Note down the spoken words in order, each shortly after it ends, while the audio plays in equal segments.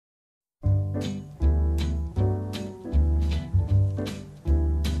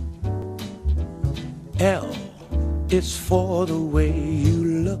L is for the way you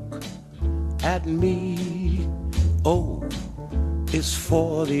look at me. O is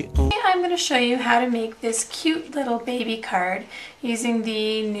for the I'm going to show you how to make this cute little baby card using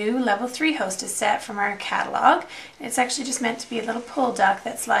the new level 3 hostess set from our catalog. It's actually just meant to be a little pull duck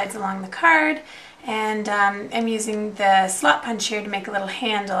that slides along the card, and I'm using the slot punch here to make a little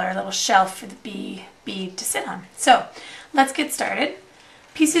handle or a little shelf for the bead to sit on. So let's get started.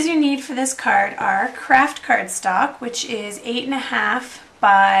 Pieces you need for this card are craft cardstock, which is 8.5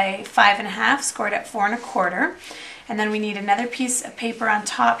 by 5.5, scored at 4 1/4. And then we need another piece of paper on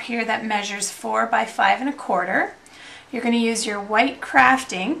top here that measures 4 by 5 1/4. You're going to use your white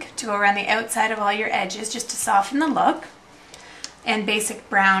craft ink to go around the outside of all your edges just to soften the look, and basic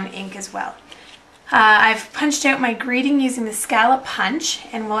brown ink as well. I've punched out my greeting using the scallop punch,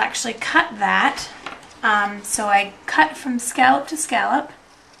 and we'll actually cut that. So I cut from scallop to scallop,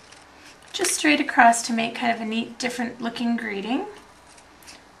 just straight across to make kind of a neat, different looking greeting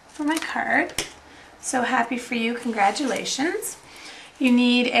for my card. So happy for you, congratulations. You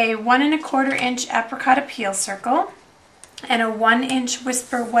need a 1 1/4 inch apricot appeal circle and a 1 inch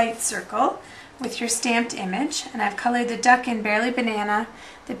whisper white circle with your stamped image. And I've colored the duck in Barely Banana,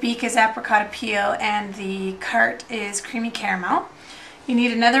 the beak is apricot appeal, and the cart is creamy caramel. You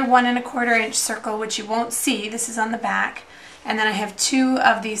need another 1 1/4 inch circle, which you won't see, this is on the back. And then I have 2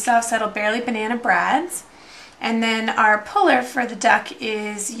 of the soft settle Barely Banana brads. And then our puller for the duck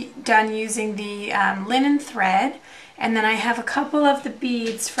is done using the linen thread. And then I have a couple of the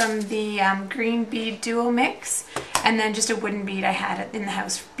beads from the green bead duo mix, and then just a wooden bead I had in the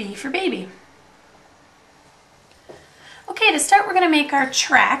house, B for baby. Okay, to start we're going to make our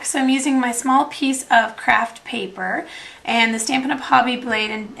track. So I'm using my small piece of craft paper and the Stampin' Up hobby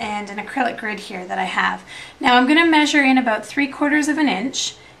blade and an acrylic grid here that I have. Now I'm going to measure in about 3/4 of an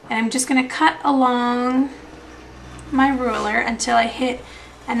inch, and I'm just going to cut along my ruler until I hit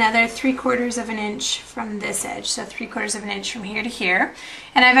another 3/4 of an inch from this edge, so 3/4 of an inch from here to here.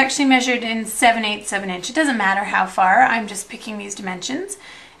 And I've actually measured in 7/8 of an inch. It doesn't matter how far, I'm just picking these dimensions.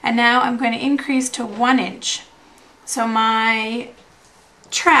 And now I'm going to increase to 1 inch. So my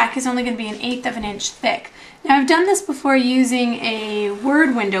track is only going to be 1/8 of an inch thick. Now I've done this before using a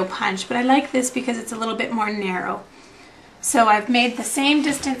word window punch, but I like this because it's a little bit more narrow. So I've made the same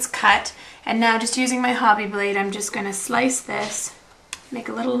distance cut, and now just using my hobby blade I'm just going to slice this, make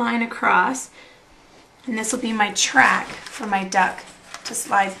a little line across, and this will be my track for my duck to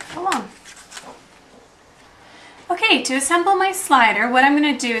slide along. Okay, to assemble my slider, what I'm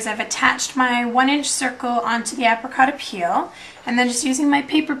going to do is I've attached my 1 inch circle onto the apricot appeal, and then just using my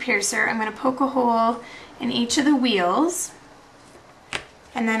paper piercer I'm going to poke a hole in each of the wheels,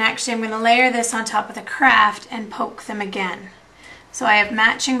 and then actually I'm going to layer this on top of the craft and poke them again. So I have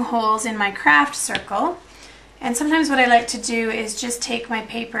matching holes in my craft circle, and sometimes what I like to do is just take my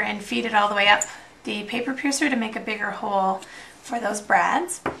paper and feed it all the way up the paper piercer to make a bigger hole for those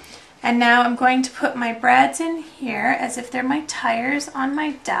brads. And now I'm going to put my brads in here as if they're my tires on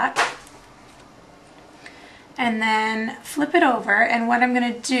my duck, and then flip it over, and what I'm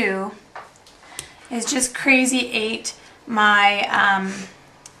going to do is just crazy 8 my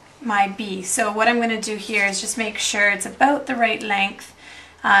my bee. So what I'm going to do here is just make sure it's about the right length,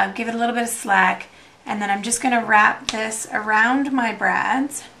 give it a little bit of slack, and then I'm just going to wrap this around my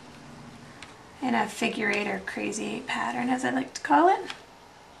brads in a figure 8 or crazy 8 pattern, as I like to call it,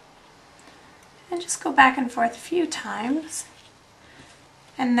 and just go back and forth a few times.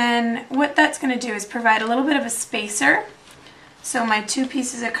 And then what that's going to do is provide a little bit of a spacer, so my 2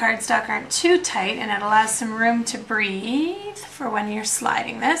 pieces of cardstock aren't too tight, and it allows some room to breathe for when you're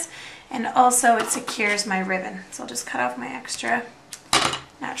sliding this, and also it secures my ribbon. So I'll just cut off my extra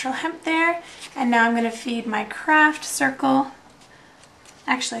natural hemp there, and now I'm going to feed my craft circle.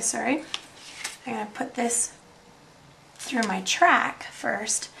 Actually, sorry, I'm going to put this through my track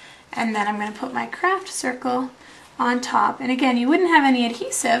first, and then I'm going to put my craft circle on top. And again, you wouldn't have any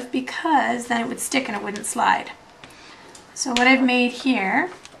adhesive because then it would stick and it wouldn't slide. So what I've made here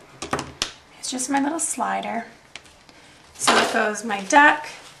is just my little slider. So it goes my duck,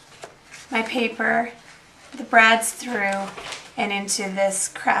 my paper, the brads through, and into this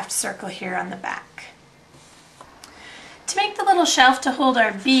craft circle here on the back. To make the little shelf to hold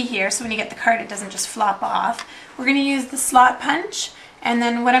our bee here, so when you get the card it doesn't just flop off, we're going to use the slot punch. And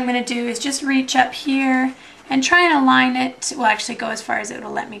then what I'm going to do is just reach up here and try and align it, well actually go as far as it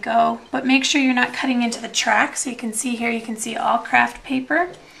will let me go, but make sure you're not cutting into the track. So you can see here, you can see all craft paper.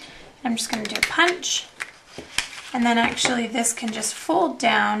 I'm just going to do a punch, and then actually this can just fold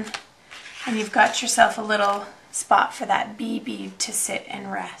down, and you've got yourself a little spot for that bee bead to sit and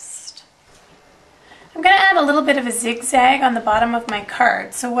rest. I'm going to add a little bit of a zigzag on the bottom of my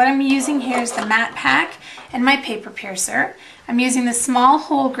card. So what I'm using here is the matte pack and my paper piercer. I'm using the small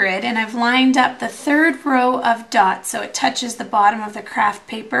whole grid, and I've lined up the third row of dots so it touches the bottom of the craft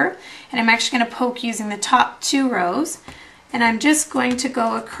paper, and I'm actually going to poke using the top 2 rows, and I'm just going to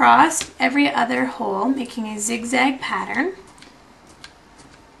go across every other hole making a zigzag pattern.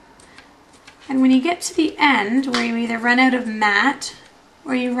 And when you get to the end where you either run out of matte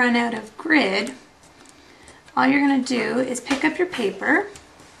or you run out of grid, all you're going to do is pick up your paper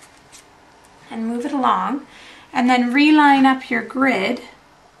and move it along, and then reline up your grid.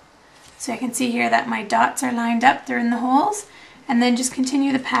 So I can see here that my dots are lined up, they're in the holes, and then just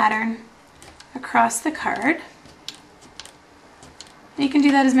continue the pattern across the card. And you can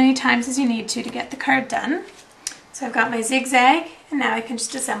do that as many times as you need to get the card done. So I've got my zigzag, and now I can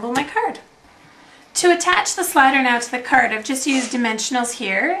just assemble my card. To attach the slider now to the card, I've just used dimensionals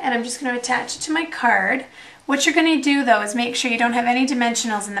here, and I'm just going to attach it to my card. What you're going to do though is make sure you don't have any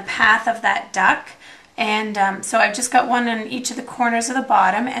dimensionals in the path of that duck. And so I've just got one in each of the corners of the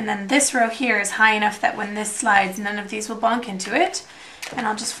bottom, and then this row here is high enough that when this slides, none of these will bonk into it. And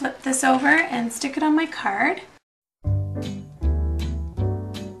I'll just flip this over and stick it on my card.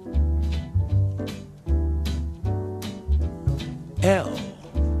 L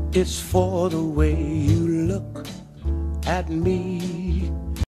is for the way you look at me.